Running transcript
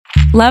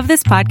Love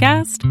this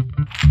podcast?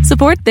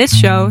 Support this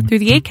show through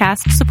the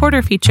Acast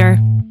supporter feature.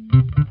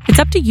 It's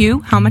up to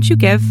you how much you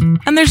give,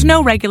 and there's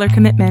no regular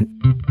commitment.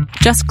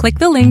 Just click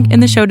the link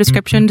in the show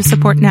description to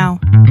support now.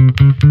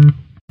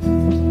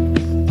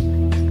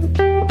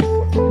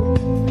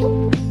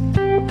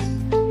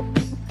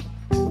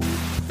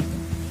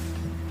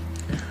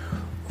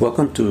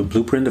 Welcome to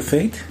Blueprint of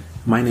Faith.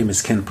 My name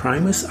is Ken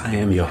Primus. I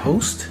am your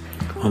host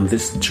on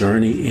this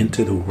journey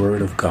into the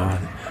Word of God,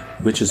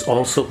 which is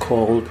also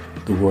called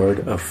the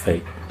Word of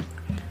Faith.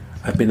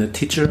 I've been a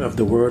teacher of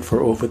the Word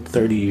for over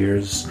 30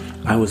 years.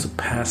 I was a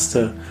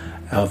pastor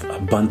of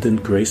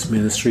Abundant Grace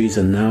Ministries,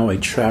 and now I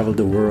travel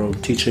the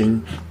world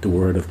teaching the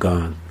Word of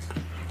God.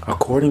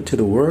 According to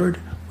the Word,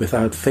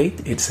 without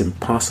faith, it's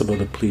impossible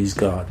to please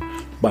God.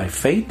 By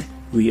faith,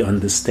 we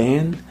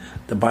understand.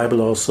 The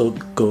Bible also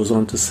goes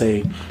on to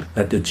say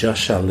that the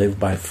just shall live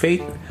by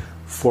faith,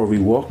 for we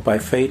walk by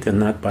faith and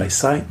not by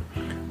sight.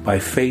 By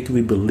faith,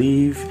 we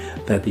believe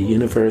that the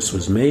universe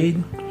was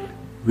made.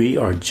 We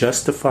are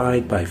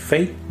justified by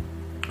faith.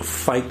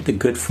 Fight the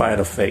good fight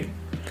of faith.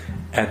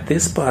 At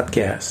this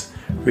podcast,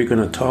 we're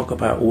going to talk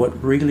about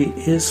what really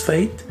is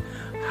faith,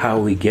 how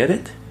we get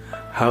it,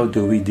 how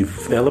do we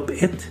develop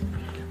it,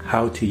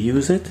 how to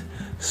use it,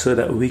 so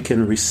that we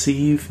can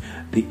receive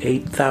the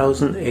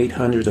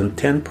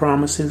 8,810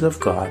 promises of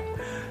God,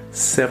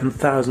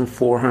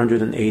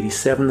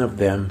 7,487 of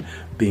them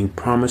being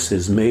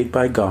promises made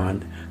by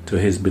God to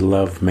His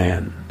beloved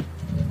man.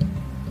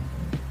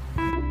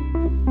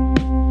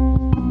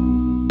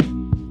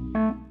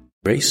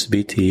 Grace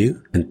be to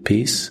you and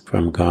peace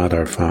from God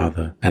our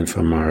Father and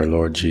from our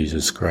Lord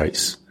Jesus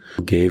Christ,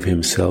 who gave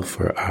Himself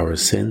for our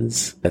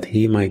sins, that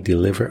He might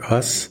deliver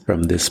us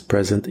from this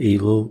present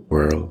evil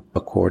world,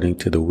 according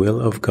to the will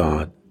of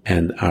God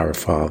and our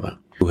Father,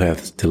 who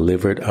hath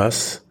delivered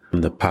us from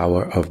the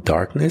power of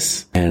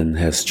darkness and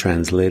has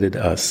translated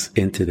us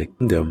into the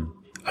kingdom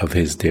of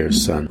His dear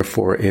Son.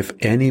 For if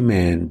any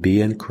man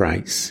be in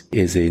Christ,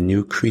 is a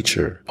new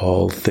creature.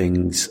 All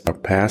things are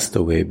passed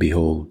away.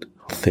 Behold,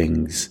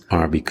 things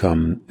are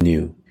become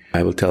new. The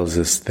Bible tells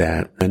us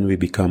that when we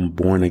become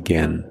born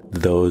again,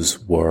 those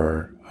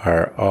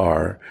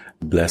are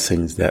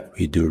blessings that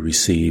we do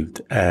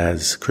receive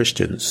as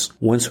Christians.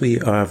 Once we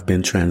have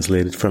been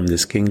translated from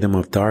this kingdom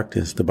of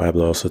darkness, the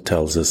Bible also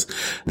tells us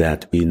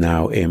that we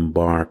now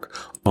embark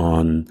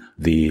on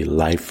the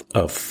life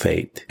of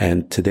faith.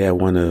 And today I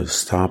want to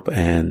stop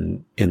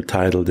and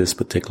entitle this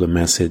particular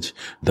message,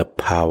 The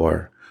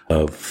Power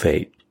of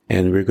Faith.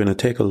 And we're going to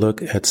take a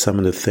look at some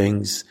of the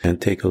things and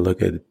take a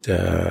look at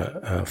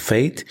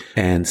faith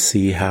and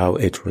see how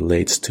it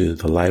relates to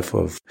the life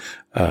of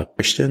a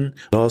Christian.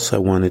 Also, I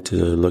wanted to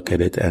look at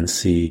it and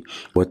see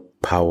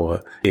what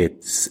power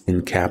it's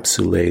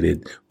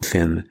encapsulated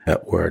within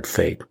that word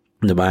faith.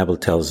 The Bible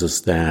tells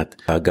us that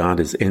God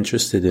is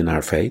interested in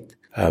our faith.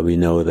 We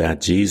know that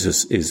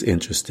Jesus is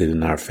interested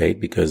in our faith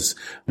because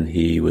when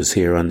He was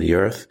here on the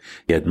earth,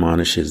 He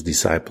admonished His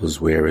disciples,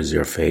 where is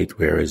your faith?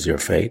 Where is your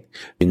faith?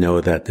 We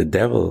know that the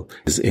devil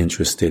is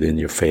interested in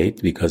your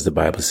faith because the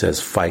Bible says,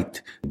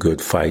 fight the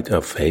good fight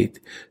of faith.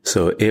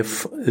 So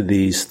if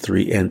these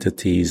three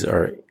entities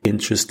are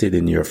interested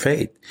in your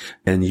faith,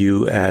 then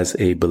you as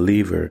a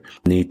believer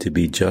need to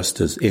be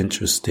just as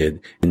interested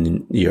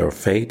in your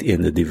faith,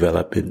 in the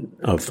development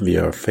of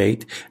your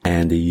faith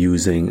and the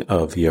using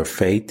of your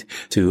faith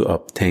to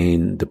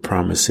obtain the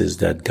promises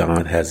that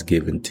God has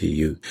given to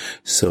you.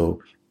 So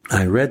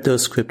I read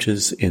those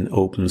scriptures in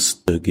opens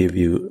to give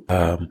you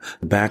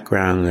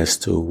background as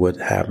to what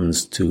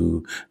happens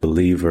to a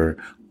believer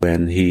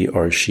when he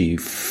or she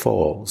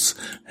falls.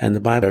 And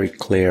the Bible is very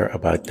clear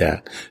about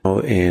that.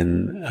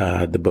 In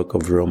the book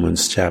of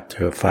Romans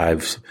chapter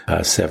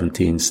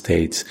 5:17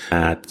 states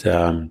that,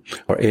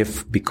 or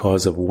if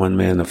because of one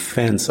man's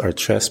offense or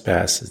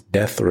trespass,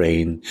 death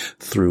reigned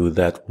through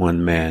that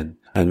one man.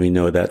 And we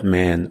know that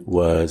man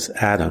was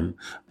Adam.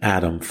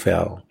 Adam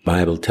fell. The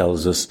Bible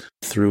tells us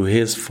through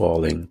his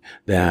falling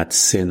that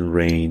sin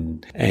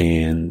reigned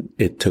and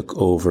it took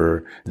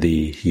over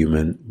the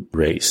human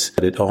race.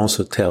 But it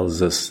also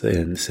tells us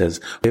and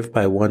says, if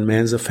by one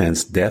man's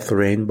offense death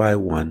reigned by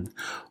one,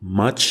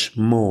 much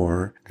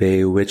more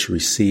they which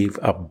receive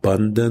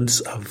abundance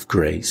of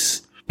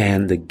grace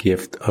and the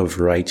gift of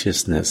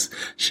righteousness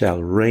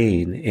shall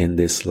reign in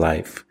this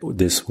life,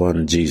 this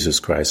one, Jesus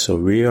Christ. So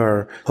we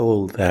are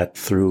told that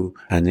through,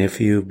 and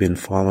if you've been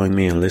following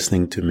me and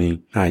listening to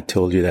me, I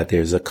told you that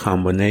there's a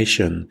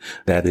combination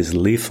that is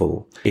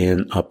lethal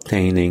in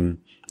obtaining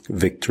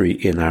victory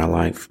in our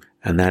life,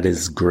 and that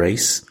is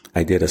grace.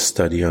 I did a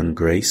study on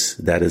grace.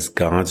 That is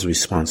God's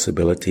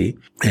responsibility,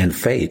 and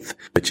faith,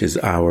 which is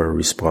our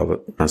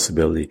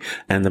responsibility.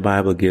 And the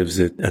Bible gives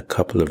it a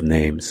couple of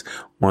names.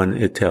 One,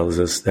 it tells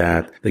us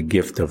that the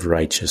gift of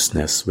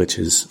righteousness, which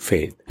is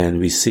faith. And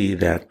we see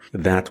that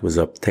that was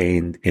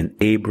obtained in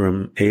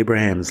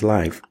Abraham's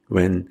life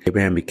when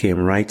Abraham became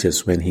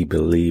righteous when he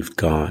believed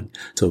God.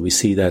 So we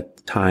see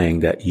that tying,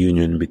 that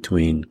union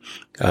between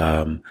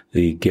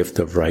the gift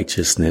of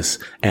righteousness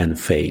and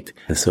faith.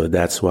 And so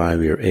that's why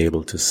we are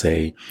able to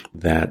say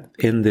that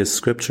in this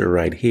scripture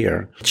right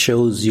here, it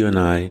shows you and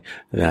I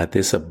that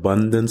this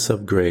abundance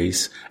of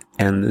grace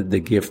and the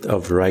gift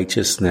of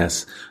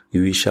righteousness,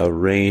 we shall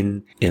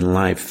reign in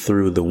life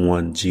through the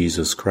one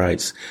Jesus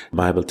Christ. The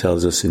Bible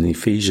tells us in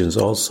Ephesians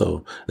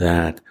also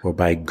that, for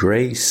by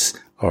grace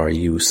are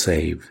you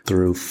saved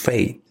through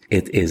faith.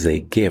 It is a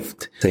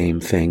gift. Same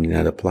thing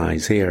that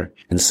applies here.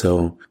 And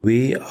so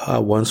we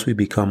once we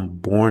become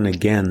born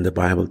again, the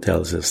Bible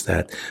tells us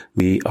that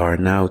we are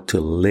now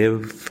to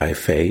live by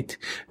faith,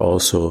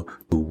 also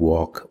to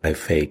walk by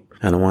faith.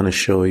 And I want to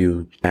show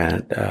you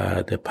that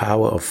the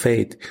power of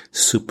faith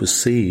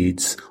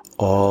supersedes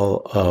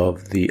all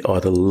of the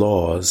other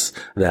laws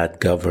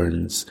that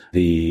governs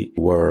the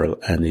world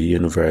and the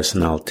universe.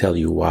 And I'll tell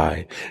you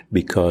why.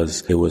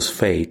 Because it was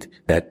faith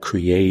that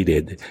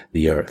created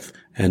the earth.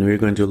 And we're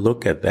going to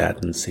look at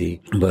that and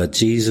see. But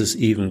Jesus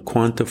even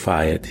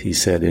quantified it. He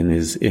said I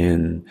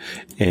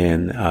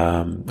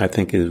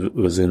think it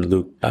was in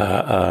Luke,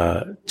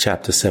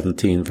 chapter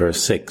 17,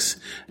 verse 6.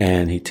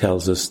 And he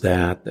tells us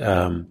that,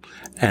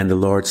 and the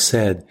Lord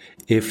said,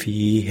 if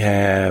ye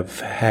have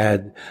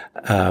had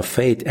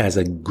faith as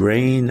a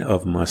grain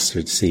of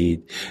mustard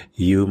seed,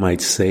 you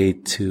might say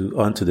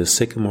unto the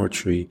sycamore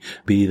tree,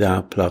 be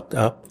thou plucked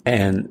up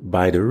and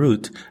by the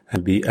root,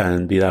 and be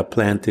thou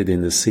planted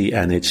in the sea,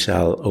 and it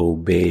shall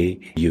obey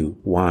you.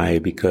 Why?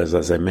 Because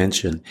as I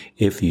mentioned,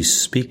 if you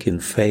speak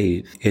in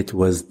faith, it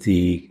was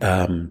the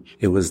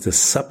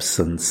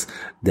substance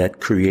that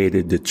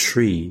created the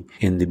tree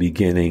in the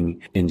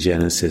beginning in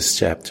Genesis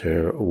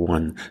chapter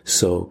 1.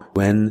 So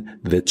when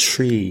the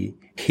tree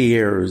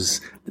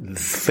hears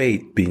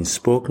faith being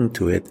spoken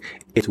to it,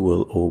 it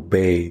will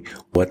obey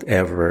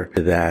whatever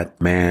that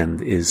man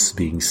is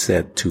being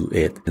said to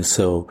it. And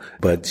so,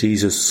 but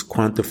Jesus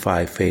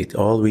quantified faith.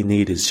 All we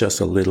need is just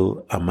a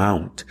little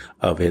amount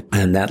of it.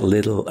 And that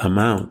little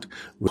amount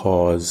will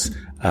cause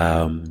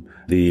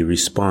the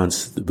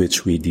response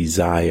which we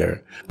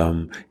desire.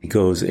 He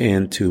goes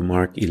into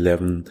Mark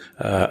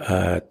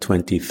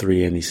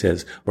 11:23, and he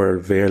says, for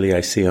verily I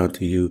say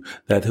unto you,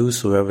 that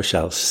whosoever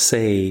shall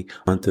say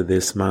unto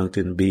this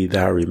mountain, be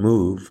thou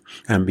removed,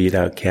 and be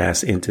thou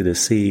cast into the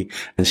sea,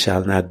 and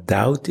shall not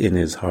doubt in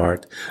his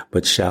heart,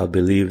 but shall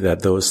believe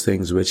that those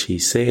things which he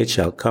saith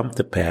shall come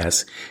to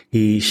pass,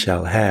 he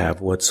shall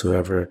have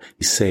whatsoever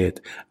he saith.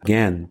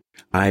 Again,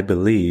 I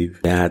believe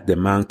that the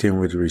mountain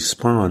would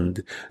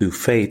respond to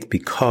faith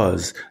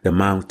because the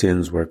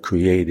mountains were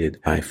created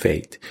by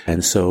faith.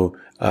 And so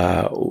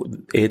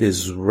it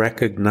is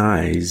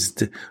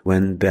recognized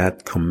when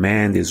that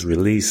command is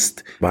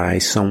released by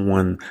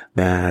someone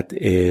that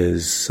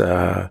is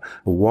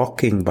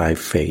walking by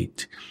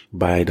faith.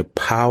 By the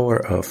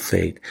power of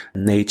faith,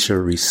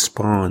 nature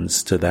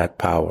responds to that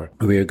power.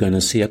 We're going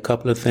to see a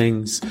couple of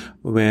things.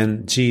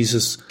 When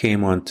Jesus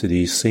came onto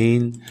the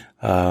scene,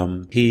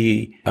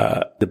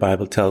 the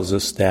Bible tells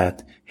us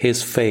that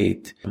his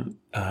faith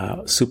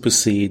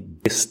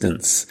supersede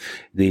distance.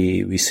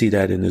 We see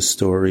that in the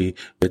story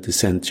with the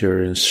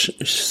centurion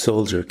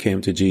soldier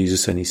came to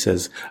Jesus and he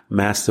says,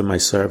 Master, my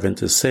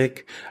servant is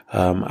sick.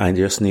 I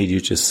just need you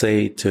to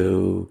say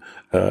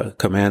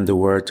command the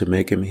word to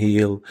make him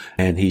heal,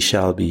 and he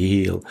shall be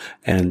healed.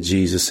 And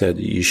Jesus said,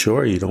 you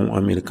sure you don't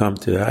want me to come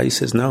to the house? He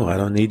says, no, I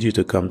don't need you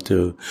to come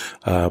to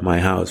my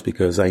house,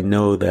 because I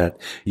know that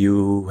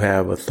you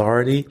have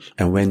authority,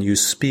 and when you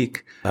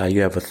speak,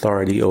 you have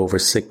authority over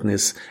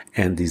sickness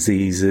and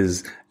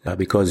diseases,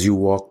 because you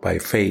walk by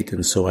faith.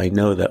 And so I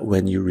know that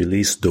when you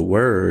release the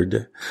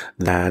word,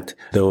 that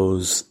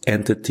those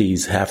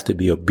entities have to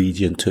be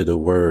obedient to the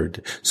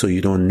word. So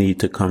you don't need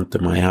to come to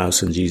my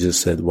house. And Jesus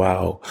said,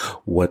 wow,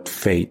 what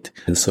faith.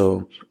 And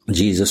so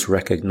Jesus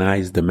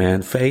recognized the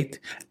man's faith,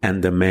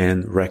 and the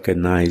man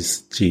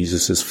recognized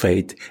Jesus'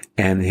 faith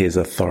and his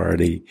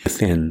authority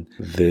within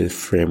the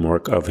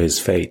framework of his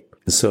faith.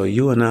 So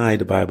you and I,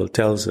 the Bible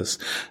tells us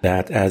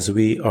that as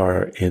we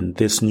are in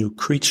this new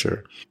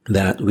creature,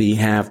 that we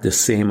have the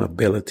same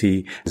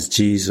ability as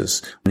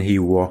Jesus when he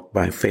walked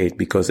by faith.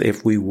 Because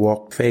if we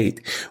walk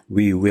faith,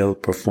 we will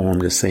perform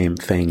the same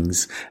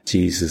things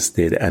Jesus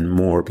did and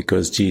more.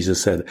 Because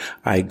Jesus said,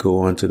 I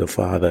go unto the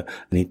Father,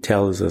 and he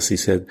tells us, he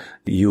said,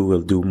 you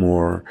will do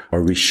more,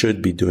 or we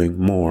should be doing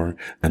more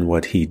than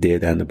what he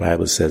did. And the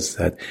Bible says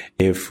that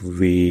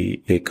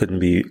it couldn't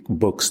be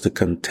books to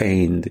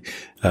contain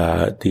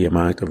the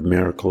amount of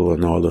miracle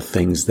and all the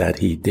things that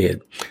he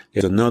did.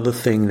 There's another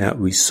thing that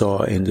we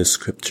saw in the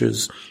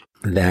scriptures,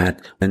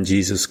 that when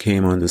Jesus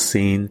came on the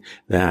scene,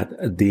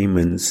 that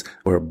demons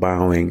were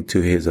bowing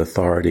to his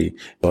authority,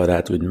 or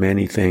that with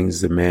many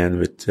things, the man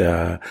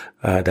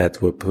that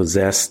were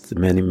possessed,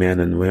 many men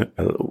and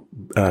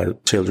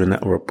children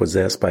that were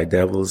possessed by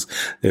devils.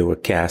 They were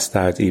cast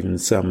out. Even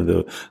some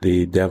of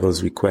the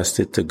devils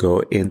requested to go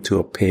into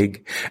a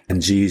pig,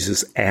 and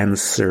Jesus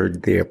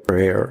answered their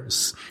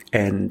prayers.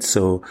 And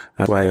so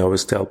that's why I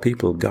always tell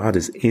people God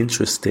is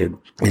interested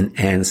in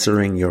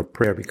answering your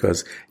prayer,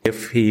 because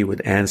if he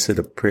would answer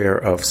the prayer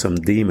of some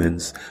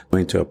demons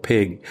going to a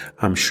pig,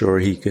 I'm sure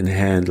he can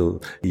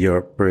handle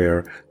your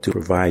prayer to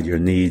provide your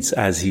needs.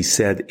 As he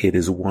said, it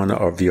is one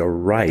of your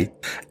right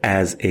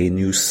as a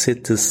new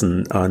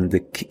citizen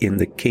in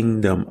the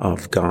kingdom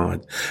of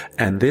God.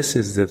 And this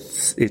is the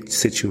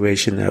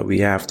situation that we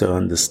have to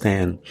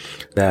understand,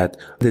 that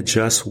the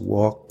just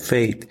walk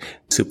faith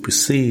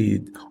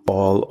supersede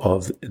all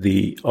of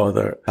the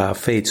other.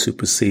 Faith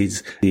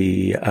supersedes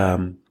the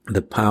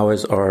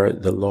powers or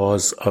the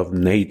laws of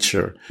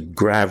nature.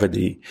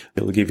 Gravity.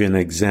 I'll give you an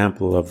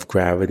example of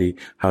gravity,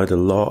 how the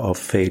law of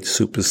faith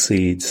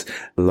supersedes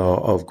the law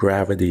of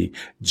gravity.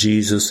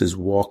 Jesus is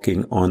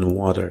walking on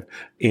water.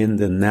 In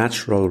the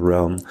natural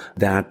realm,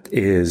 that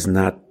is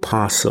not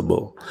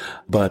possible.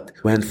 But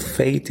when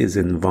faith is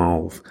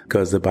involved,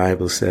 because the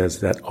Bible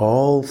says that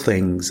all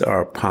things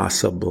are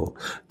possible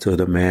to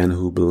the man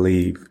who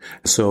believes.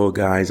 So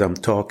guys, I'm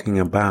talking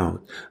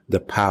about the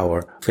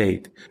power,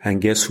 faith.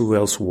 And guess who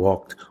else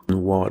walked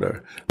on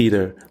water?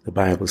 Peter, the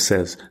Bible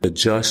says, the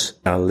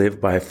just shall live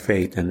by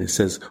faith. And it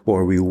says,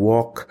 for we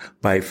walk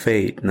by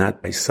faith,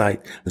 not by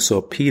sight. And so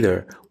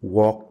Peter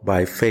walked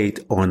by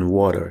faith on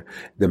water.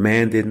 The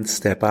man didn't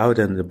step out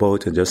in the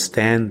boat and just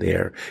stand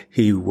there.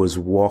 He was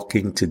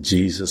walking to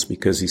Jesus,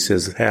 because he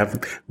says,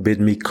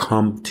 bid me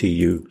come to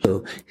you.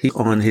 So he's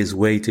on his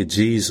way to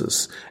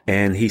Jesus,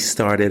 and he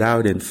started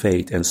out in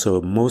faith. And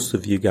so most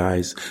of you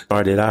guys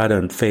started out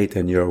on faith,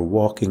 and you're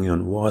walking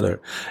on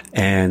water.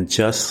 And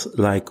just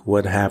like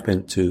what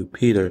happened to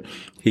Peter,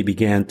 he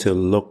began to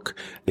look,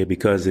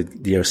 because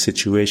their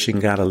situation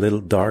got a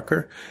little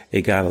darker.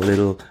 It got a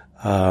little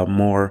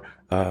more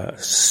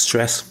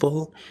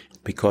stressful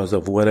because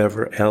of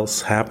whatever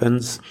else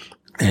happens.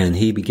 And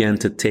he began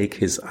to take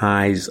his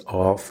eyes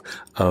off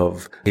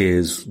of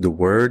the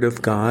word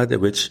of God,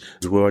 which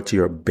is what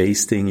you're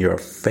basing your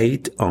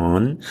faith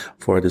on.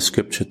 For the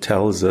scripture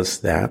tells us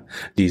that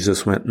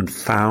Jesus went and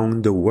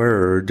found the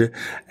word,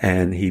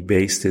 and he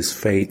based his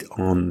faith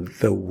on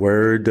the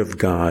word of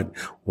God.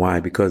 Why?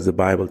 Because the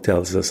Bible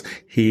tells us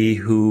he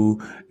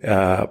who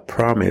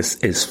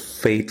promised is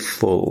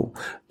faithful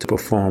to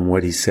perform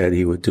what he said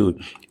he would do.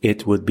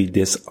 It would be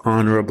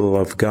dishonorable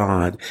of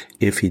God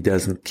if he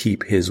doesn't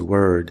keep his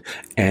word.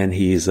 And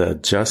he is a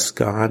just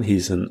God.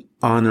 He's an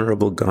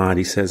honorable God.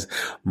 He says,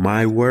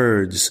 my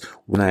words,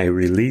 when I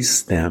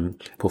release them,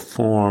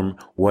 perform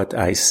what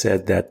I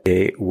said that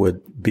they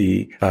would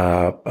be,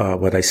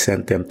 what I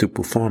sent them to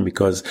perform,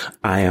 because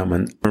I am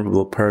an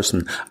honorable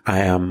person. I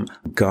am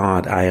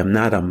God. I am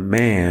not a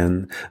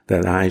man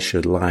that I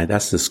should lie.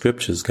 That's the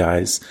scriptures,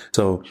 guys.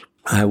 So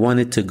I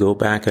wanted to go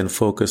back and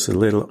focus a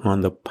little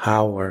on the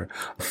power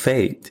of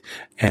faith.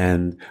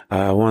 And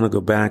I want to go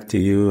back to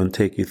you and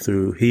take you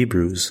through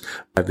Hebrews.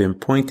 I've been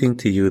pointing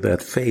to you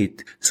that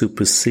faith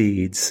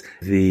supersedes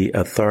the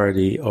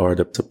authority or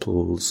the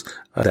principles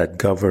that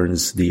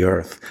governs the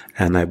earth.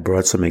 And I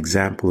brought some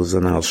examples,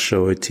 and I'll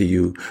show it to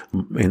you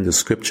in the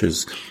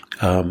scriptures.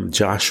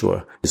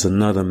 Joshua is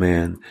another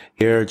man.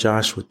 Here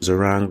Joshua is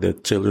around. The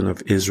children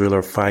of Israel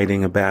are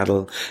fighting a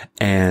battle,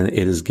 and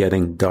it is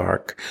getting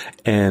dark.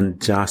 And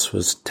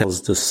Joshua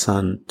tells the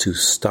sun to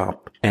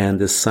stop. And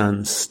the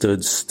sun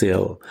stood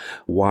still.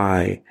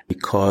 Why?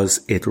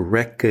 Because it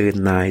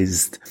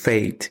recognized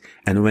faith.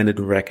 And when it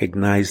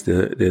recognized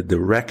the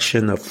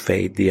direction of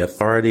faith, the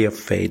authority of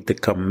faith, the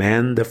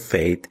command of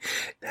faith,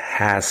 it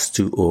has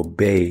to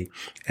obey.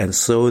 And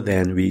so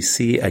then we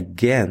see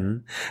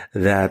again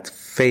that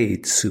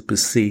faith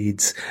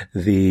supersedes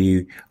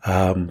the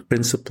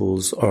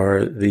principles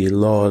or the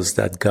laws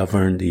that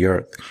govern the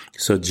earth.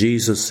 So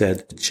Jesus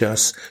said,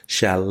 just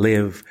shall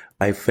live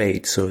by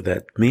faith. So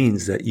that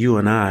means that you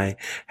and I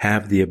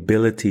have the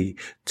ability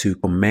to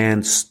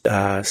command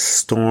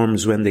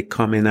storms when they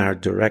come in our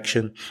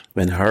direction.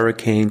 When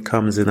hurricane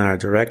comes in our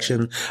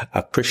direction,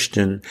 a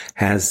Christian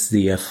has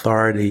the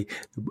authority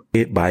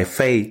by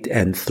faith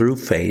and through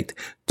faith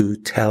to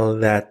tell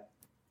that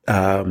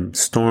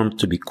storm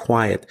to be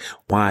quiet.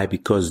 Why?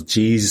 Because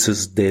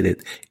Jesus did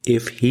it.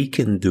 If he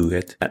can do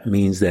it, that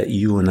means that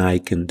you and I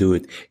can do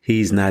it.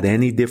 He's not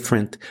any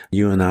different,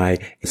 you and I, in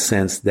the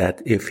sense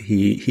that if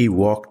he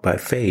walked by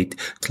faith,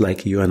 it's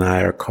like you and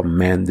I are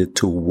commanded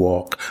to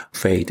walk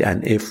faith.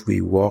 And if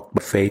we walk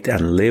by faith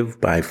and live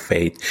by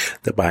faith,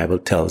 the Bible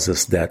tells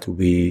us that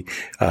we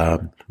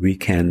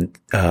can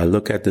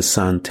look at the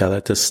sun, tell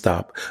it to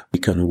stop. We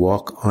can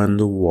walk on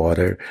the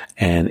water,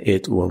 and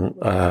it will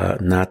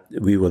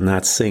we will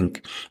not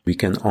sink. We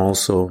can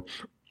also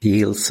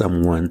heal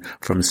someone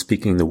from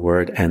speaking the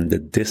word, and the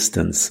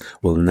distance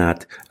will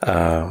not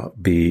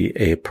be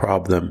a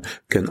problem. You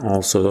can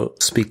also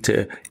speak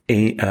to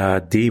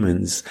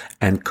demons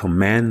and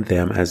command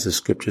them, as the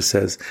scripture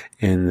says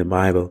in the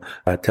Bible,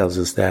 tells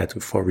us that,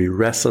 for we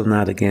wrestle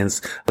not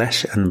against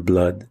flesh and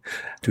blood,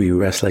 we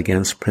wrestle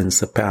against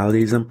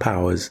principalities and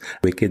powers,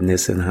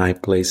 wickedness in high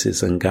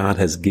places, and God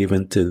has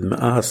given to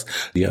us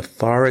the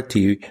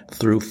authority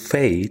through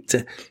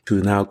faith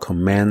to now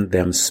command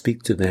them,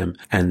 speak to them,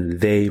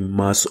 and they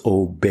must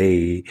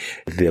obey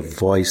the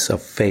voice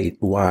of faith.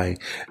 Why?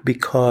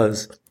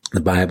 Because the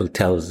Bible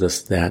tells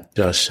us that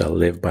just shall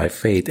live by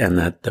faith, and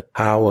that the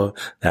power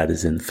that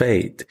is in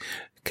faith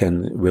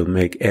will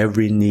make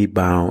every knee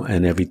bow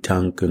and every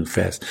tongue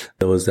confess.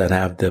 Those that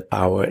have the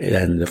power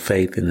and the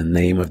faith in the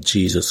name of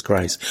Jesus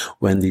Christ,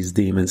 when these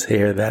demons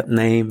hear that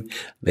name,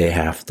 they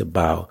have to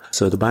bow.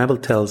 So the Bible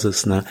tells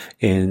us now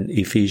in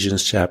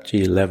Ephesians chapter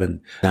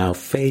 11, now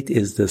faith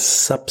is the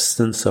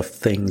substance of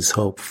things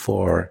hoped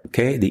for,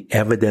 okay? The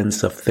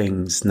evidence of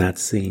things not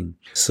seen.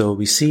 So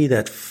we see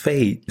that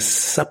faith,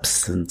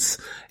 substance,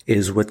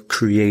 is what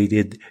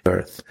created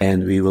earth.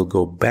 And we will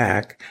go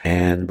back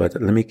but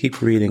let me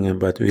keep reading,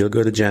 but we'll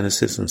go to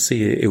Genesis and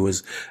see it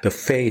was the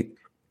faith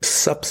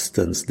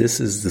substance. This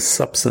is the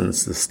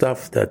substance, the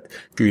stuff that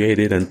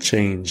created and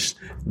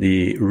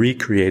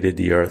recreated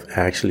the earth,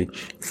 actually.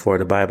 For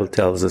the Bible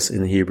tells us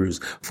in Hebrews,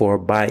 for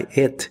by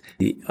it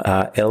the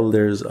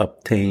elders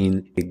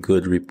obtained a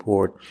good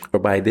report. For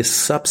by this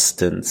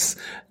substance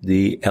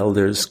the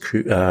elders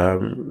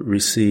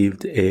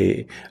received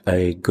a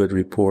good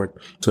report.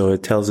 So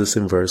it tells us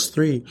in verse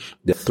 3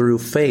 that through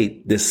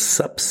faith, this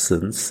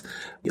substance,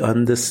 you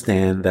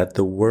understand that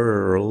the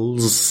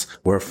worlds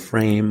were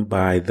framed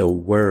by the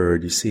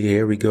word. You see,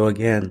 here we go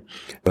again.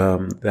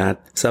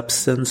 That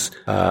substance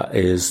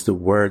is the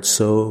word.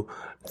 So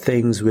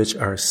things which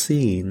are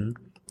seen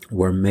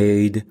were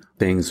made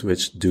things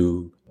which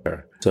do.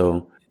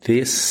 So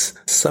this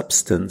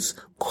substance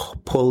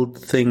pulled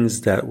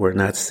things that were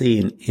not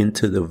seen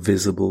into the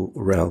visible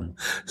realm.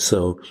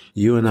 So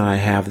you and I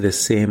have the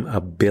same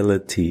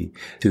ability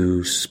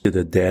to speak to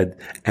the dead,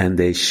 and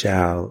they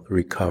shall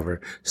recover.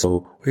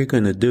 So what we're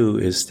going to do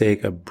is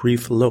take a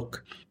brief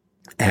look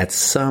at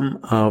some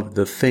of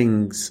the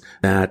things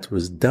that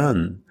was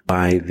done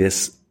by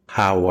this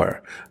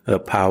power, the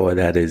power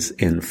that is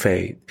in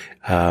faith.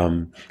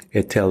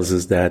 It tells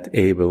us that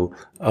Abel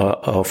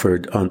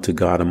offered unto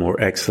God a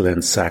more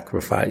excellent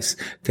sacrifice.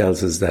 It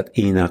tells us that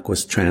Enoch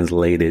was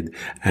translated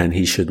and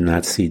he should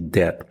not see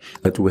death.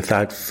 But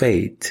without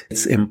faith,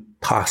 it's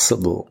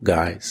impossible,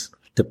 guys,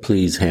 to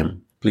please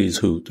him. Please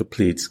who? To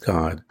please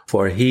God.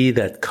 For he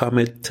that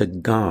cometh to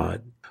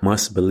God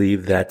must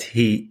believe that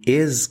he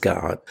is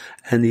God.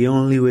 And the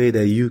only way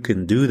that you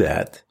can do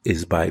that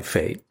is by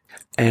faith.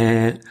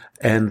 And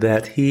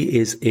that he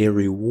is a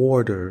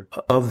rewarder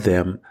of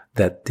them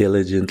that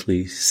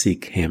diligently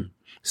seek him.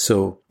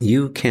 So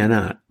you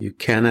cannot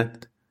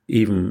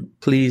even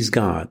please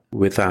God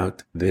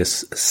without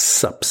this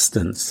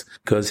substance,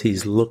 because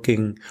he's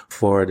looking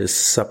for this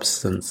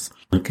substance.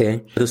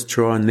 Okay? Let us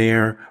draw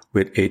near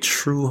with a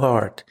true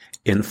heart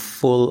in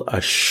full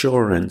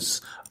assurance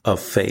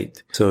of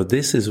faith. So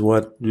this is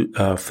what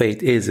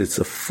faith is. It's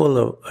a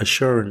full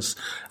assurance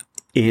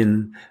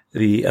in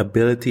the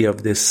ability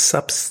of this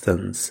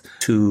substance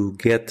to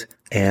get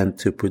and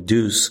to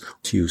produce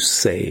what you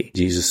say.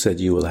 Jesus said,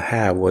 you will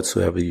have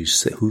whatsoever you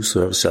say.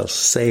 Whosoever shall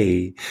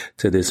say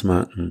to this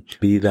mountain,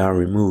 be thou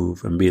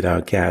removed and be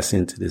thou cast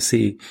into the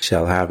sea,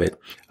 shall have it.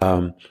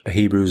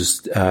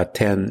 Hebrews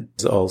 10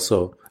 is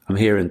also, I'm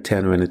here in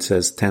 10 when it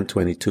says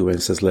 10:22, and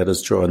it says, let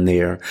us draw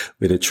near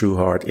with a true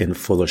heart in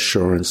full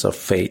assurance of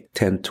faith.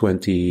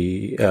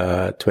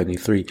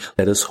 10:23,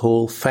 let us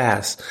hold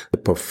fast the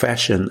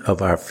profession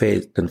of our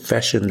faith,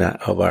 confession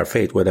of our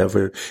faith,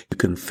 whatever you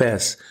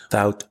confess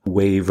without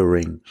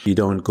wavering. You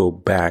don't go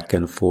back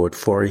and forth,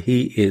 for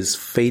he is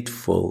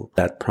faithful,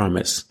 that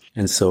promise.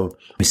 And so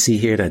we see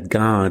here that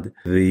God,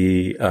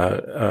 the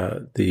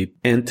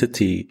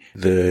entity,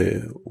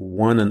 the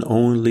one and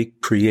only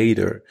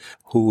creator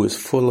who is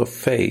full of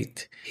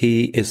faith,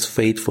 he is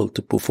faithful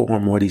to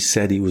perform what he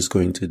said he was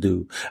going to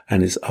do.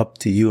 And it's up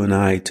to you and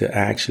I to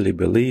actually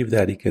believe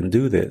that he can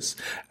do this.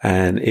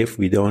 And if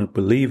we don't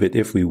believe it,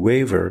 if we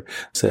waver,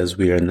 it says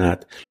we are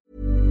not.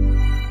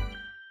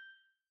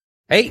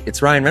 Hey,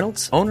 it's Ryan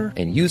Reynolds, owner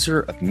and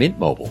user of Mint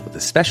Mobile, with a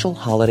special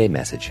holiday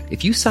message.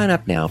 If you sign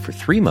up now for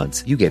 3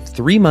 months, you get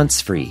 3 months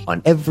free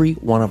on every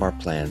one of our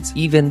plans,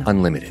 even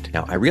unlimited.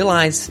 Now, I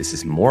realize this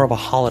is more of a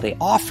holiday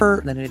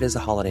offer than it is a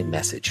holiday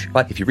message.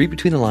 But if you read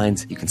between the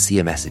lines, you can see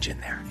a message in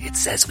there. It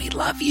says we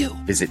love you.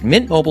 Visit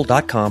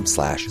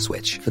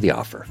mintmobile.com/switch for the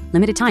offer.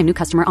 Limited time new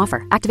customer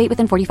offer. Activate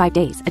within 45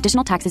 days.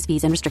 Additional taxes,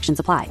 fees, and restrictions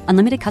apply.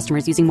 Unlimited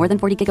customers using more than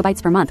 40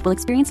 gigabytes per month will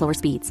experience slower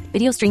speeds.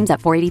 Video streams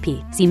at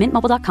 480p. See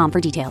mintmobile.com for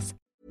details.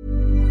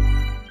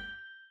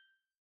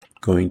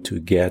 going to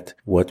get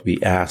what we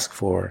ask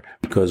for.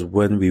 Because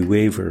when we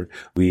waver,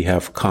 we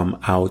have come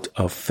out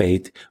of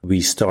faith.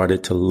 We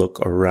started to look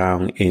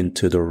around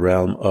into the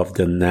realm of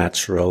the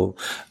natural.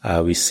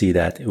 We see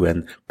that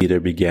when Peter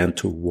began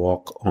to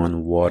walk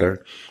on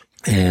water.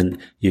 And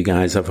you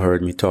guys have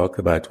heard me talk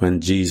about when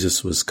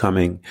Jesus was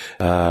coming,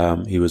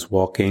 he was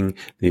walking,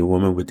 the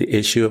woman with the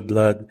issue of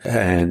blood,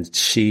 and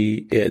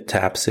she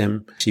taps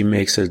him. She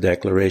makes her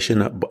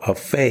declaration of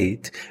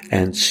faith,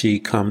 and she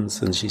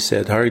comes and she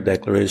said her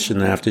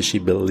declaration after she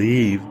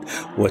believed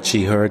what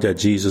she heard, that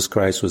Jesus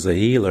Christ was a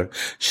healer.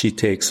 She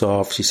takes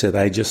off. She said,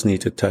 I just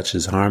need to touch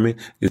his garment.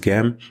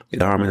 Again, the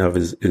garment of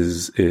the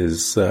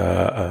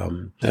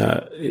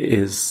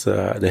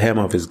hem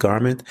of his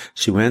garment.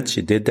 She went,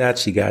 she did that,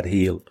 she got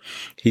healed.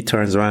 He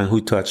turns around,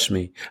 who touched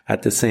me?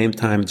 At the same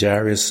time,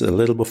 Jairus, a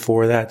little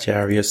before that,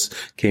 Jairus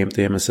came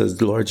to him and says,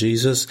 Lord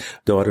Jesus,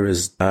 daughter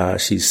is,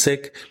 she's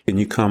sick. Can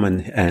you come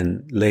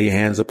and lay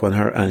hands upon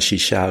her and she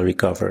shall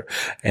recover?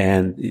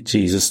 And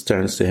Jesus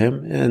turns to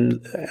him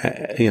and,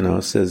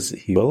 says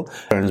he will,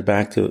 turns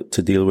back to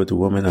deal with the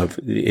woman of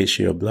the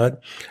issue of blood.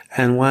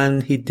 And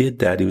when he did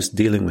that, he was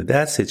dealing with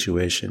that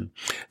situation.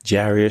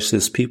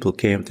 Jairus' people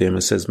came to him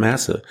and says,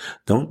 Master,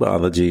 don't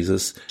bother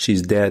Jesus.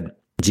 She's dead.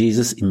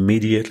 Jesus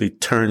immediately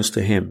turns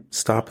to him,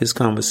 stop his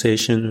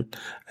conversation,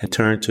 and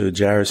turn to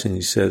Jairus and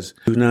he says,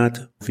 do not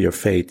move your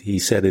faith. He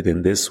said it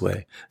in this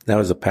way. That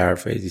was a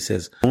paraphrase. He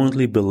says,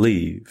 only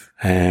believe.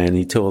 And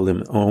he told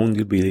him,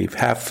 only believe.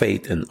 Have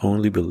faith and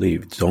only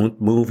believe. Don't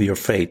move your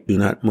faith. Do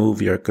not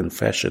move your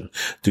confession.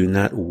 Do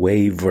not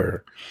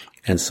waver.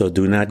 And so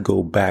do not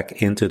go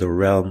back into the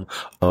realm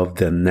of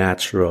the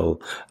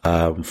natural,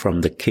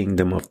 from the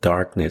kingdom of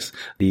darkness.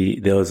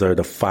 Those are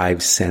the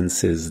five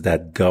senses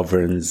that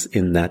governs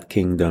in that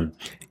kingdom.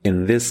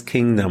 In this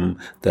kingdom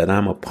that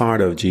I'm a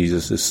part of,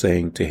 Jesus is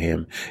saying to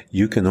him,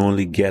 you can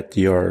only get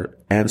your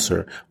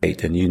answer,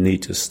 and you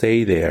need to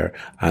stay there,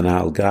 and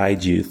I'll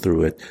guide you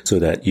through it so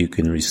that you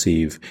can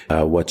receive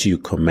what you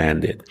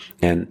commanded.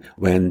 And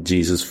when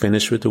Jesus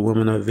finished with the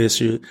woman of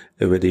issue,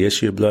 with the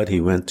issue of blood,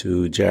 he went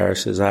to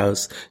Jairus'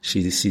 house.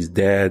 She's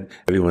dead.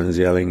 Everyone is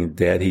yelling,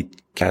 dead. He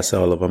cast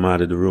all of them out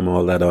of the room,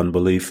 all that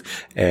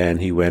unbelief,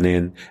 and he went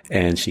in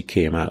and she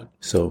came out.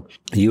 So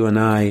you and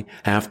I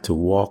have to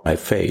walk by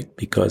faith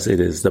because it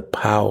is the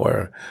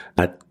power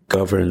that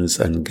governs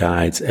and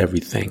guides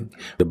everything.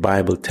 The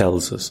Bible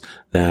tells us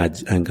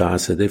that, and God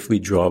said, if we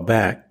draw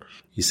back,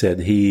 he said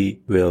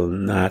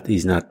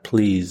he's not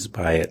pleased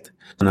by it.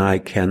 And I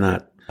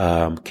cannot,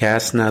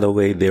 cast not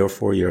away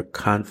therefore your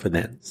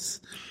confidence,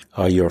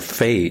 or your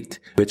faith,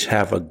 which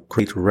have a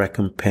great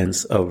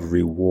recompense of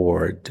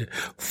reward.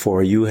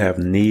 For you have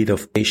need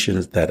of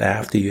patience, that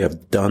after you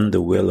have done the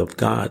will of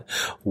God,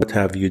 what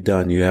have you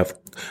done? You have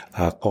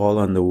call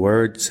on the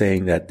word,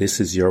 saying that this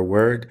is your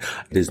word.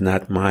 It is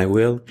not my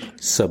will.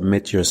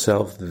 Submit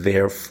yourself,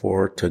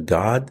 therefore, to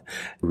God.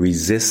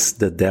 Resist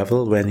the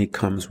devil when he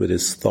comes with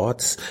his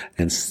thoughts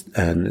and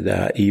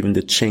even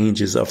the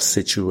changes of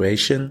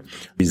situation.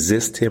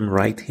 Resist him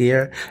right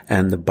here.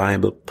 And the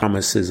Bible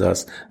promises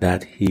us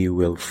that he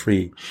will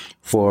free.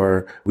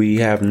 For we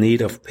have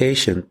need of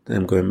patience.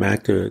 I'm going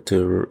back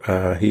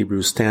to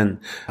Hebrews 10.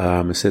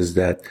 It says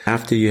that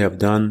after you have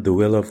done the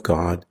will of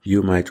God,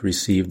 you might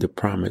receive the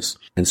promise.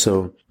 And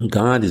so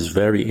God is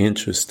very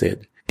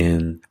interested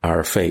in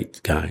our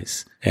faith,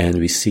 guys. And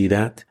we see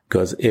that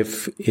because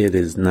if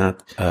it's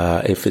not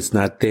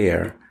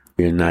there,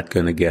 we're not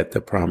going to get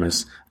the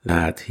promise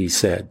that he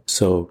said.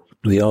 So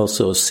we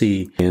also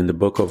see in the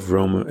book of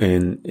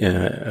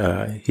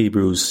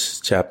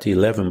Hebrews chapter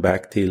 11,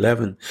 back to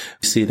 11,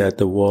 we see that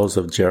the walls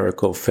of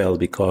Jericho fell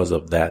because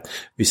of that.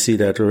 We see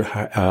that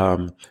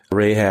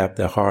Rahab,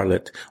 the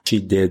harlot, she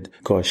did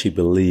because she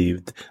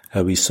believed.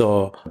 We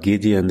saw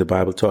Gideon. The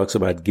Bible talks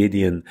about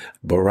Gideon,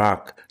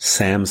 Barak,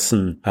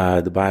 Samson.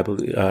 The Bible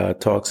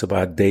talks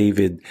about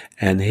David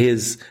and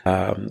his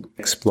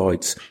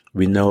exploits.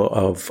 We know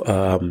of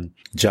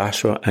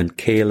Joshua and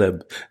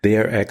Caleb,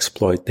 their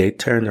exploit. They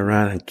turned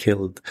around and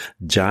killed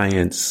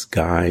giants,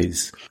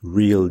 guys,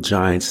 real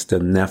giants, the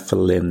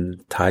Nephilim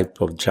type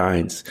of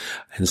giants.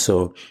 And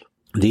so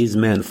these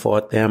men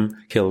fought them,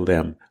 killed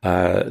them.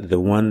 The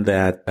one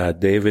that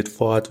David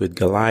fought with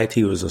Goliath,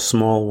 he was a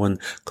small one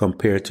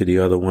compared to the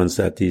other ones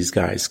that these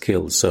guys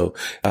killed. So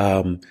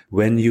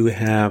when you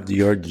have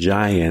your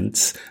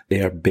giants,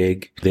 they are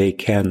big, they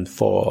can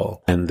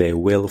fall, and they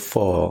will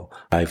fall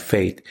by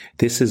faith.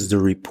 This is the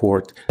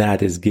report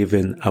that is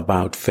given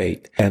about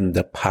faith and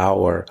the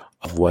power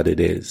of what it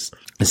is.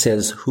 It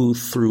says, who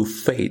through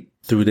faith,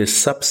 through the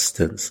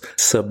substance,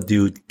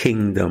 subdued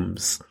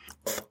kingdoms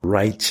of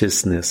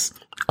righteousness,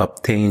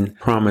 obtained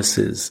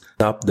promises,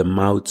 stopped the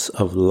mouths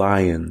of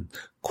lions,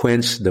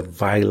 quench the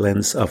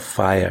violence of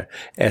fire,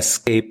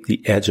 escape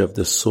the edge of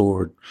the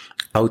sword,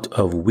 out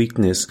of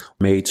weakness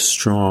made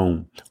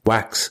strong,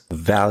 wax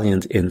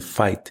valiant in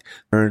fight,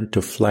 turn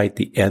to flight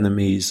the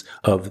enemies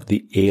of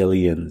the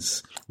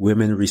aliens.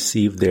 Women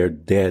received their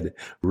dead,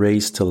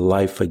 raised to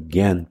life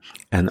again,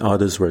 and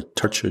others were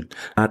tortured,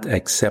 not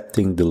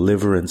accepting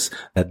deliverance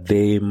that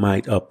they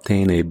might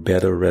obtain a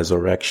better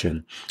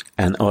resurrection.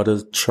 And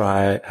others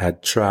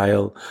had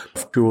trial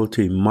of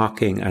cruelty,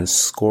 mocking and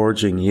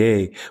scourging,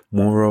 yea,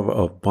 moreover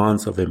of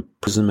bonds of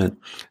imprisonment.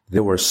 They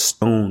were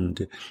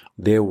stoned.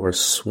 They were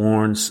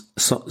sewn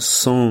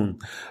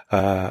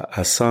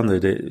asunder.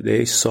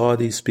 They saw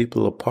these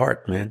people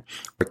apart, man,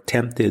 were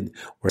tempted,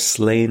 were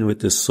slain with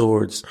the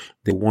swords.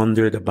 They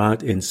wandered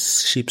about in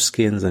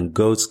sheepskins and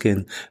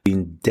goatskin,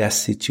 being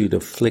destitute,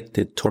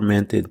 afflicted,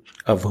 tormented,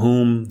 of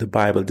whom the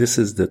Bible, this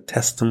is the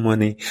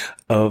testimony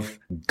of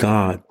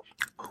God,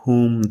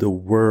 whom the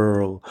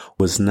world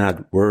was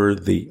not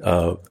worthy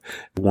of,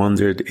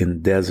 wandered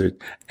in desert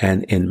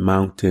and in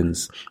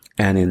mountains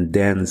and in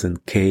dens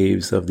and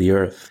caves of the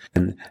earth.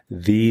 And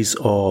these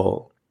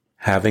all,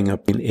 having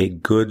obtained a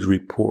good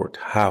report,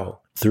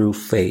 how? Through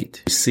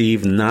faith,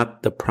 received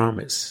not the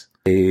promise.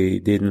 They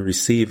didn't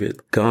receive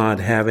it. God,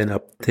 having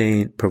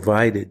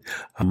provided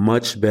a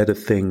much better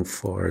thing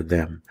for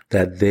them,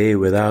 that they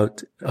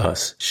without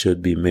us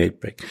should be made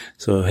perfect.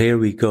 So here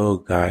we go,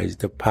 guys,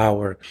 the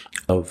power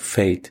of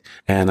faith.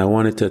 And I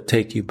wanted to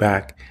take you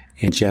back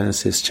in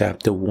Genesis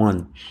chapter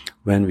 1,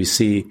 when we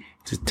see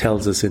it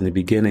tells us in the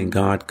beginning,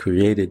 God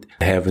created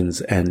the heavens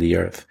and the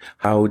earth.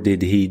 How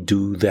did he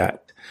do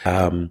that?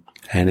 And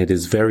it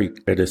is very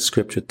clear. The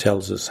scripture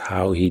tells us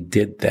how he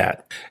did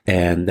that.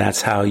 And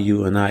that's how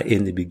you and I,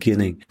 in the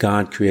beginning,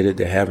 God created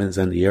the heavens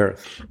and the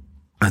earth.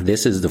 And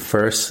this is the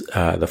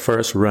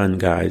first run,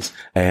 guys.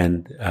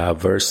 And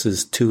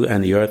verses 2,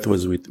 and the earth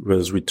was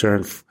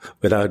returned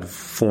without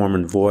form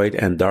and void,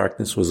 and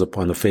darkness was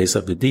upon the face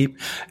of the deep,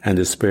 and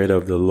the Spirit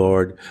of the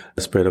Lord,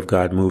 the Spirit of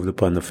God, moved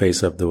upon the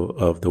face of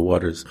the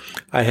waters.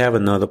 I have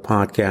another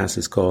podcast.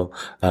 It's called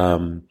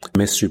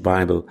Mystery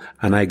Bible,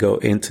 and I go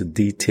into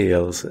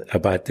details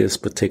about this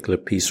particular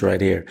piece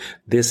right here.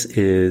 This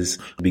is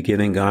the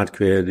beginning. God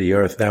created the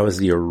earth. That was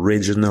the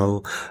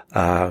original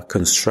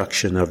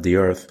construction of the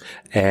earth.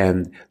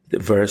 And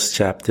the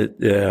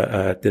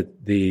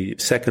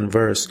second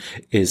verse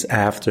is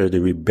after the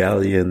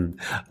rebellion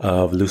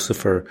of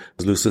Lucifer.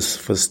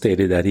 Lucifer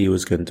stated that he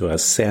was going to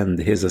ascend.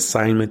 His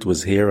assignment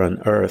was here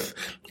on earth,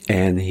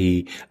 and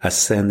he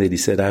ascended. He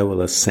said, I will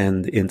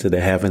ascend into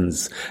the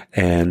heavens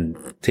and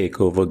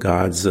take over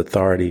God's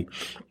authority.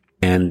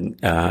 And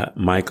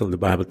Michael, the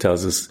Bible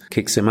tells us,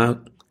 kicks him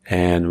out.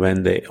 And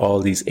when all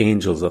these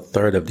angels, a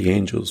third of the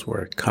angels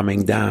were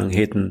coming down,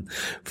 hitting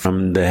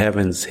from the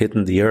heavens,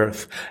 hitting the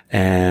earth,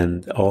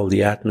 and all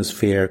the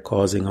atmosphere,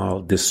 causing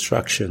all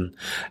destruction.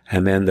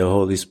 And then the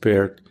Holy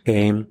Spirit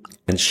came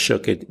and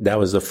shook it. That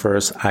was the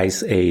first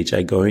ice age.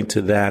 I go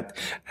into that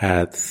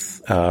at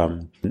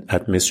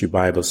Mystery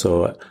Bible.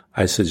 So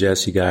I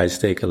suggest you guys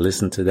take a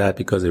listen to that,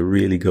 because it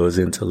really goes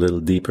into a little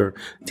deeper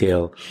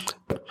detail.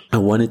 I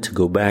wanted to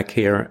go back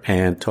here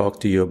and talk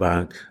to you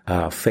about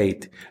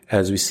faith,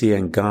 as we see,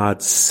 and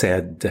God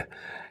said,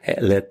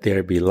 let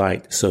there be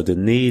light. So the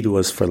need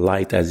was for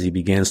light as he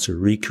begins to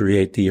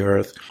recreate the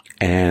earth,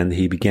 and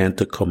he began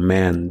to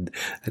command.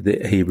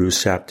 The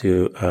Hebrews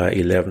chapter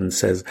 11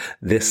 says,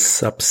 this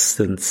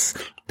substance,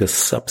 the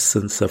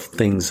substance of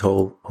things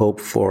hope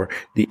for,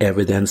 the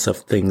evidence of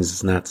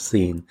things not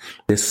seen.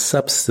 This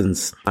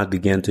substance, God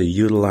began to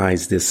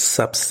utilize this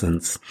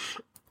substance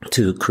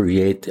to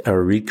create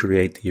or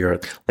recreate the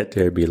earth. Let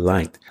there be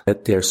light.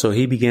 So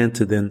he began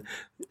to then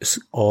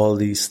all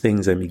these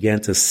things and began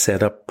to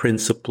set up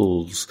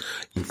principles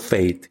in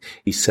faith.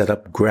 He set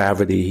up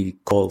gravity. He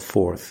called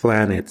forth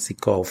planets. He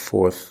called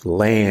forth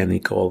land.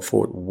 He called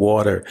forth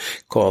water.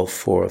 He called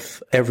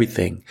forth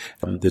everything,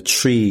 the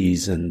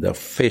trees and the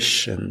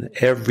fish and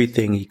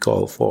everything he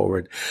called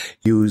forward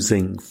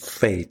using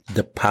faith,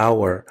 the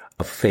power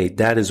of faith.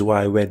 That is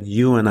why when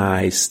you and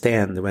I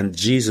stand, when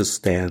Jesus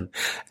stand,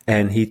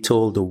 and he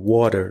told the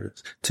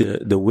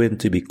wind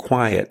to be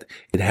quiet,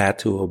 it had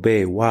to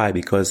obey. Why?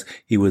 Because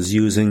he was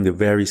using the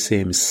very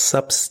same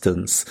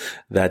substance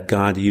that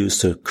God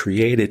used to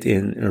recreate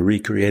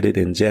it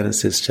in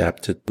Genesis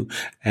chapter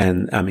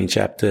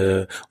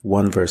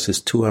 1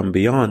 verses 2 and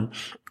beyond.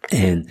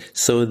 And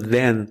so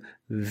then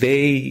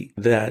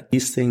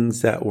these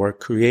things that were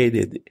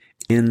created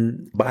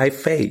by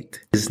faith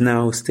is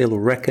now still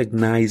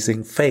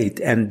recognizing faith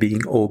and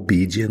being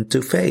obedient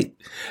to faith.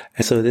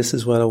 And so this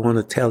is what I want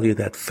to tell you,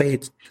 that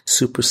faith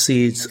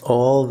supersedes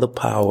all the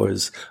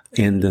powers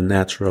in the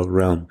natural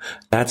realm.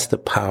 That's the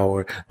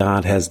power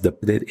God has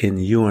deposited in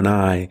you and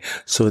I,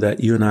 so that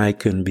you and I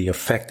can be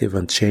effective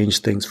and change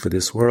things for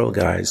this world,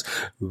 guys.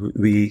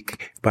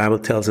 Bible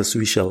tells us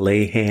we shall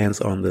lay hands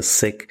on the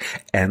sick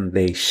and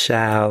they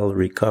shall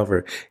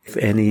recover. If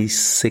any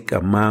sick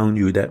among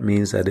you, that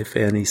means that if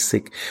any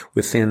sick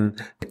within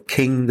the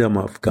kingdom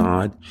of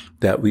God,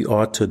 that we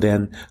ought to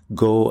then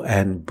go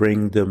and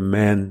bring the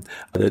men,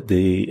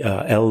 the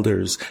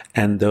elders,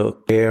 and the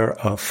prayer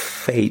of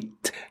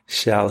faith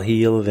shall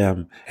heal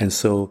them. And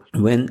so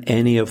when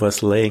any of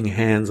us laying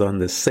hands on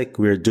the sick,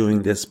 we're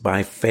doing this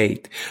by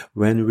faith.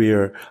 When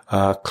we're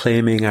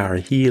claiming our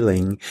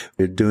healing,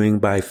 we're doing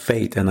by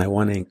faith. And I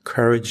want to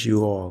encourage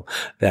you all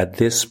that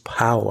this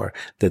power,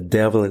 the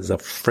devil is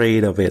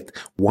afraid of it.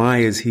 Why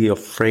is he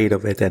afraid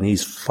of it? And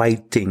he's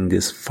fighting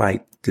this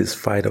fight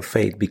of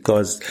faith,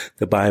 because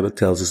the Bible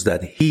tells us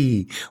that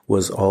he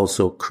was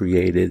also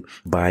created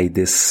by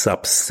this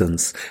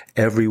substance.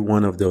 Every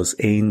one of those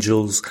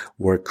angels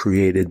were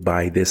created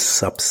by this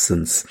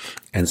substance.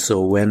 And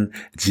so when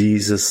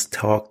Jesus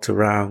talked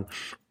around,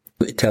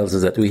 it tells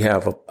us that we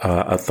have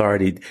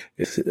authority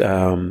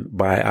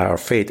by our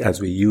faith as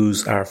we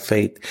use our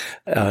faith.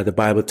 The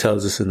Bible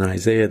tells us in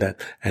Isaiah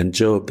that and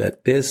Job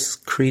that this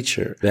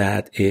creature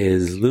that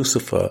is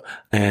Lucifer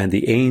and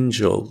the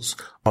angels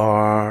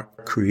are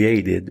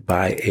created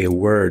by a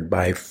word,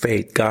 by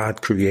faith.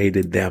 God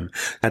created them.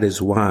 That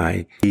is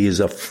why he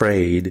is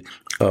afraid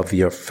of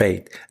your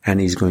faith, and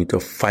he's going to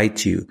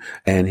fight you,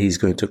 and he's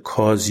going to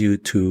cause you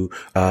to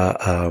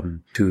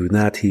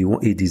not,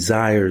 he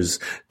desires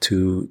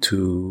to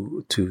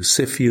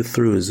sift you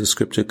through, as the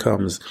scripture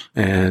comes.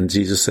 And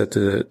Jesus said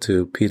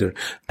to Peter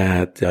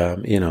that,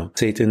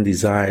 Satan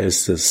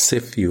desires to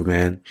sift you,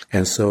 man.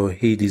 And so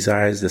he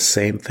desires the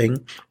same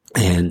thing.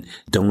 And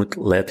don't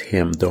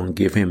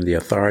give him the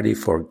authority,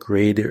 for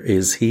greater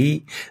is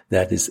he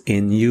that is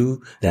in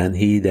you than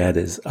he that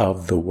is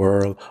of the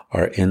world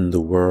or in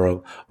the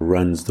world,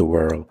 runs the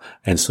world.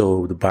 And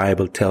so the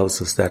Bible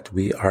tells us that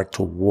we are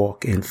to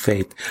walk in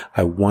faith.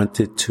 I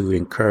wanted to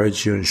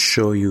encourage you and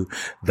show you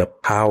the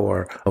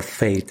power of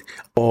faith.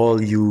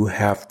 All you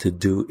have to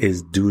do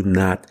is do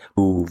not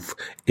move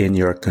in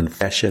your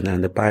confession.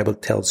 And the Bible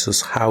tells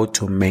us how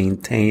to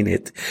maintain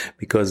it,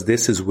 because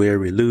this is where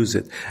we lose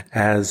it.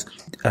 As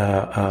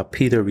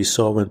Peter, we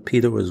saw when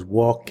Peter was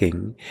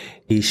walking,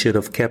 he should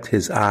have kept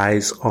his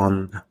eyes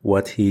on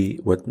what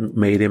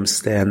made him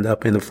stand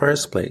up in the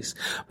first place.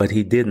 But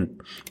he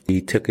didn't.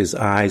 He took his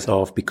eyes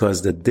off,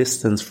 because the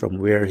distance from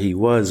where he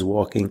was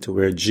walking to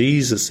where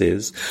Jesus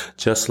is,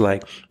 just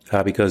like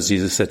because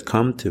Jesus said,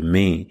 "Come to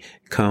me,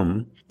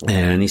 come."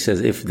 And he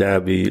says, "If there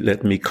be,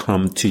 let me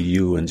come to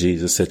you." And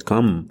Jesus said,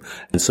 "Come."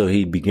 And so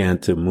he began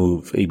to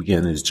move. He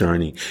began his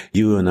journey.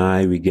 You and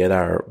I, we get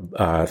our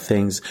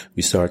things.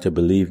 We start to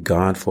believe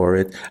God for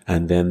it.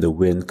 And then the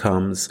wind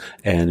comes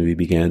and we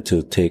began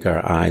to take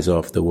our eyes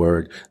off the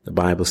word. The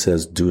Bible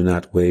says, "Do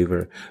not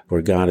waver,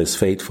 for God is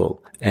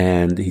faithful."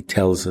 And he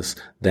tells us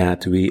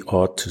that we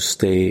ought to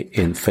stay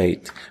in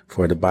faith.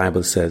 For the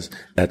Bible says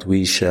that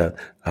we shall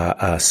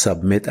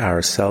submit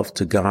ourselves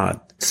to God.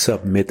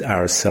 Submit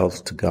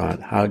ourselves to God.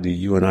 How do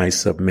you and I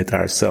submit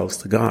ourselves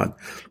to God?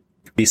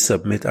 We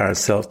submit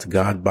ourselves to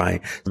God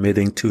by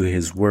submitting to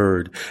his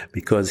word,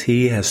 because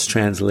he has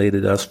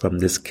translated us from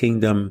this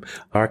kingdom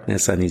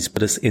darkness and he's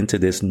put us into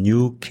this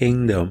new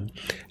kingdom.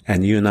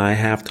 And you and I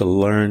have to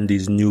learn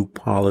these new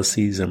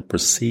policies and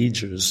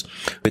procedures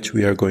which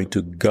we are going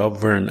to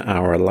govern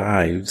our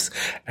lives.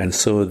 And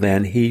so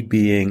then he,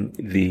 being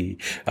the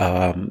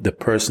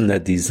person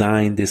that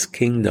designed this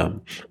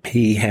kingdom,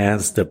 he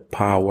has the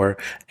power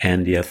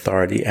and the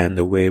authority and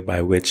the way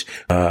by which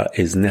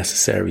is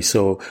necessary.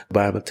 So the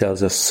Bible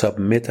tells us,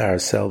 submit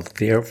ourselves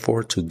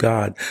therefore to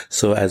God.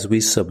 So as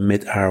we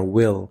submit our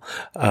will,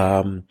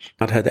 God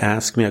had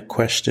asked me a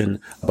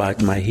question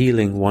about my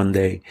healing one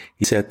day.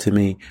 He said to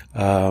me,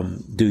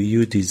 do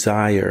you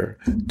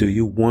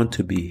want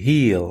to be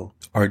healed,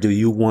 or do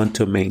you want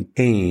to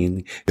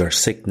maintain your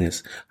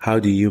sickness? How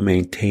do you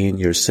maintain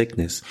your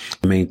sickness?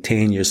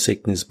 Maintain your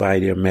sickness by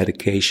your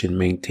medication,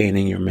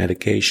 maintaining your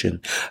medication.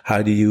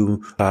 How do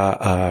you,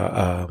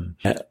 what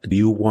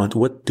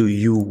do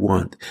you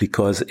want?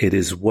 Because it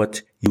is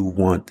what you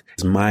want.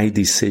 It's my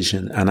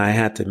decision. And I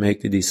had to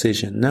make the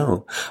decision.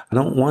 No, I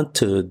don't want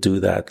to do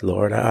that,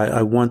 Lord.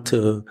 I want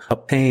to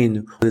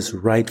obtain what is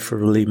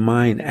rightfully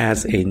mine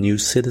as a new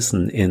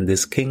citizen in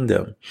this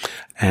kingdom.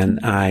 And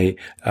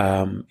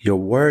your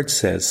word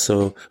says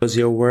so, because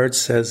your word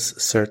says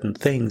certain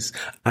things.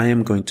 I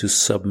am going to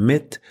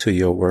submit to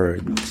your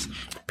words.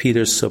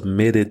 Peter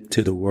submitted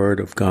to the word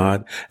of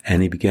God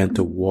and he began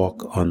to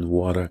walk on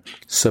water.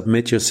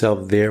 Submit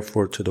yourself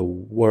therefore to the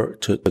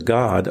word, to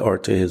God or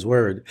to his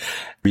word.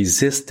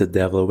 Resist the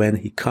devil when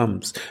he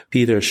comes.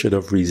 Peter should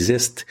have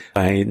resisted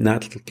by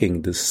not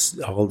looking.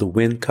 All the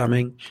wind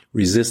coming,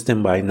 resist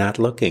him by not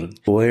looking.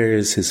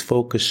 Whereas his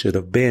focus should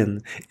have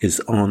been is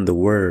on the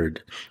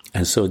word.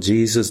 And so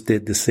Jesus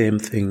did the same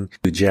thing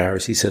to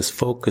Jairus. He says,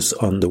 focus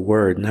on the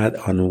word, not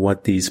on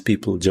what these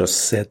people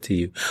just said to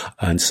you.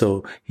 And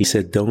so he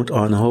said, don't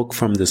unhook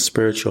from the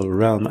spiritual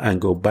realm and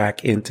go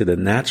back into the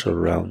natural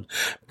realm,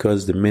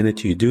 because the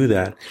minute you do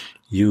that,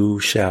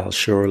 you shall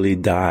surely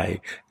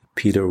die.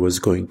 Peter was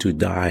going to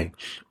die.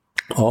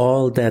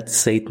 All that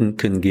Satan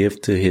can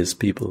give to his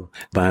people,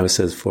 the Bible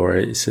says,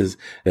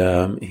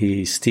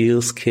 he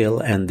steals, kill,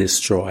 and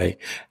destroy.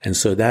 And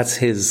so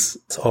that's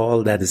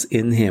all that is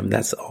in him.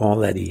 That's all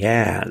that he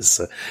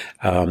has,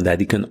 that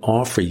he can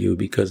offer you,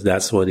 because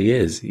that's what he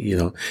is. He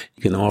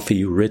can offer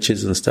you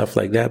riches and stuff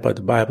like that. But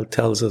the Bible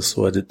tells us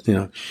what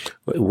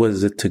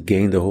is it to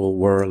gain the whole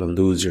world and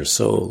lose your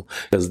soul?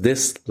 Because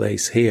this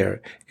place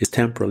here is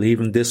temporal,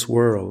 even this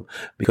world,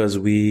 because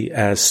we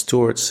as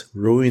stewards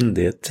ruined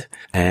it.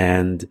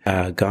 And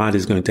God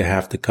is going to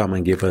have to come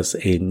and give us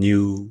a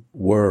new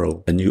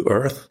world, a new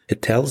earth.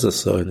 It tells us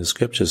so in the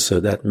scriptures. So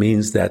that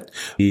means that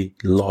we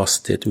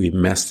lost it. We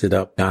messed it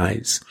up,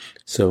 guys.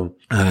 So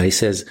he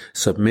says,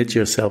 submit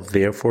yourself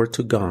therefore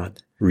to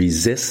God.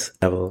 Resist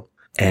the devil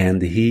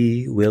and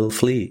he will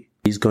flee.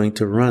 He's going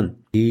to run.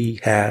 He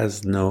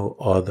has no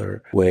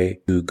other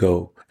way to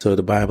go. So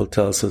the Bible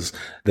tells us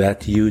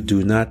that you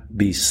do not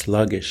be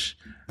sluggish,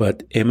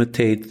 but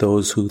imitate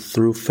those who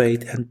through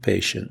faith and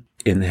patience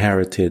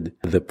inherited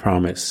the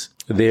promise.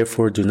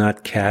 Therefore, do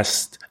not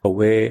cast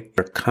away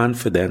your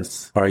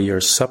confidence or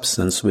your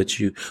substance,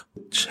 which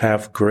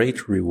have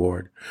great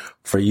reward.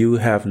 For you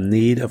have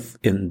need of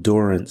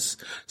endurance,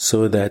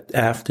 so that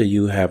after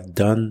you have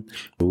done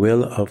the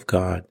will of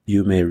God,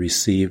 you may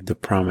receive the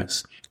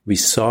promise. We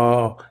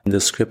saw in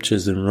the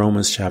scriptures in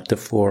Romans chapter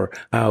 4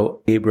 how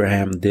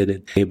Abraham did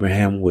it.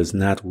 Abraham was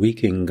not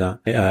weak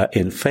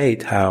in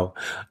faith,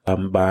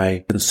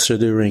 by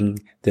considering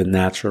the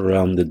natural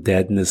realm, the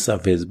deadness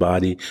of his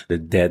body, the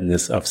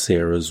deadness of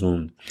Sarah's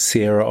womb.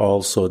 Sarah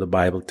also, the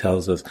Bible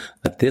tells us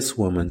that this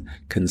woman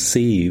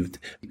conceived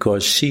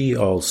because she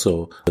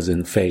also was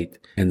in faith.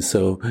 And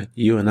so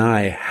you and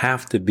I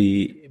have to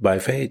be by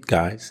faith,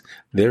 guys.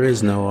 There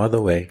is no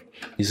other way.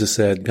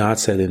 God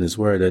said in his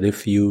word that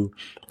if you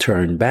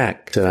turn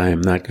back, I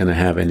am not going to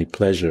have any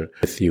pleasure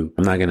with you.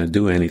 I'm not going to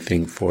do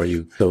anything for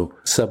you. So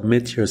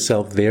submit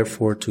yourself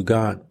therefore to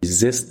God.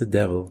 Resist the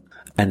devil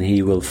and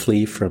he will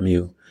flee from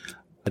you.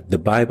 The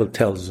Bible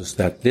tells us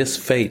that this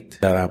faith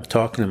that I'm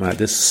talking about,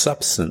 this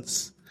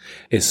substance,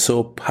 is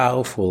so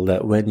powerful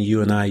that when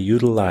you and I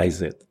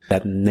utilize it,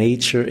 that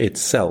nature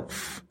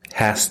itself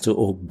has to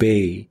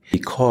obey,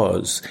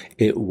 because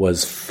it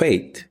was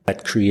faith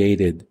that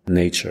created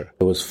nature.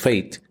 It was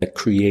faith that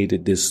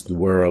created this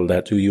world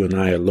that you and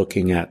I are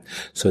looking at.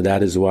 So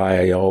that is why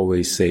I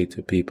always say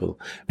to people,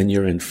 when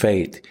you're in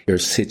faith, your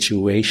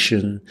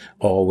situation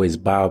always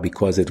bow,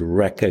 because it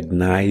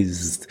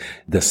recognized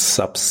the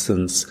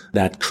substance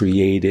that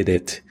created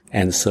it.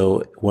 And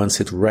so once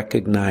it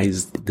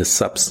recognized the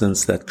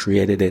substance that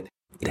created it,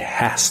 it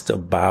has to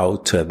bow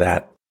to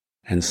that.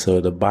 And so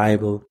the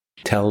Bible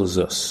tells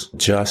us,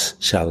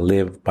 just shall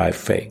live by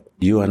faith.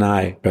 You and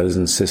I, brothers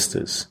and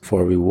sisters,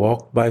 for we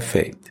walk by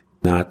faith,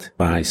 not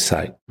by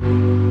sight.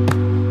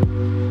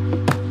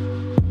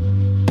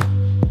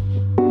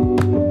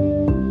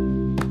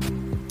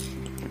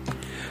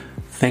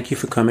 Thank you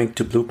for coming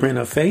to Blueprint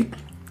of Faith.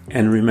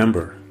 And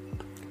remember,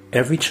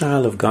 every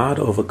child of God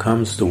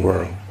overcomes the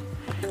world.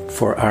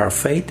 For our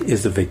faith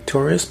is the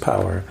victorious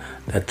power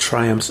that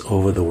triumphs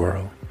over the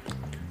world.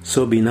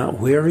 So be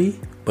not weary,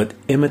 but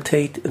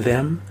imitate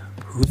them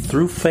who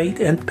through faith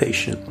and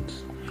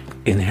patience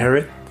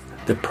inherit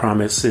the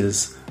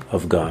promises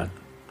of God.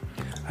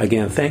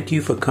 Again, thank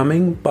you for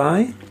coming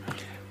by.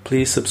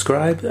 Please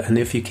subscribe, and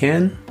if you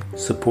can,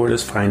 support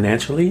us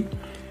financially.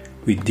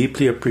 We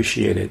deeply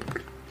appreciate it.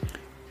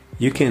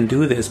 You can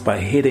do this by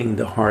hitting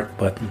the heart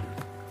button.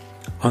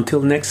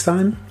 Until next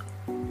time,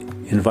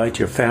 invite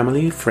your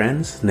family,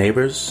 friends,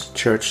 neighbors,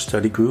 church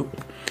study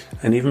group,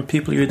 and even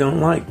people you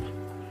don't like.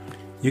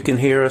 You can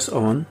hear us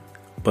on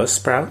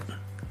Buzzsprout,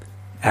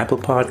 Apple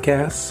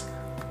Podcasts,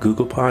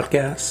 Google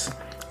Podcasts,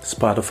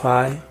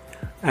 Spotify,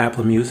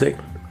 Apple Music,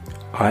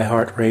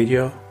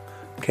 iHeartRadio,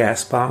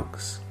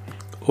 Castbox,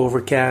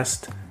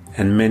 Overcast,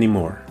 and many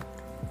more.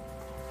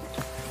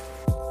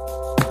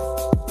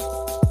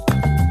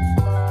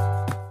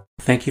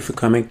 Thank you for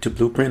coming to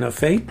Blueprint of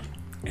Faith.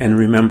 And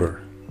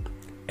remember,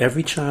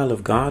 every child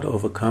of God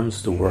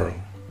overcomes the world.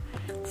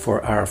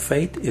 For our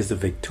faith is the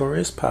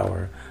victorious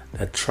power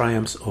that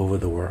triumphs over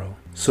the world.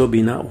 So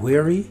be not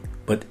weary,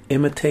 but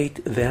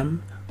imitate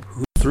them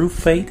who through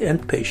faith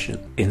and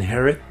patience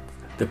inherit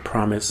the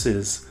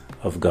promises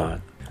of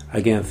God.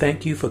 Again,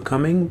 thank you for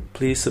coming.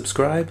 Please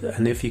subscribe,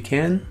 and if you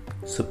can,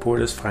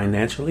 support us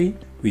financially.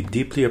 We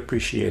deeply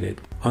appreciate it.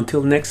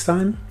 Until next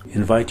time,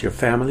 invite your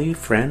family,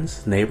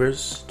 friends,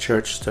 neighbors,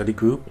 church study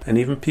group, and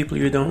even people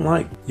you don't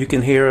like. You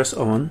can hear us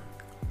on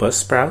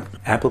Buzzsprout,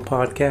 Apple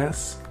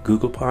Podcasts,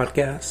 Google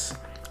Podcasts,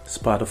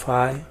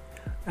 Spotify,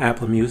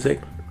 Apple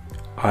Music,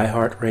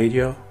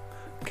 iHeartRadio,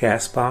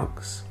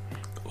 Castbox,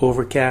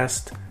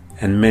 Overcast,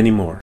 and many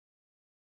more.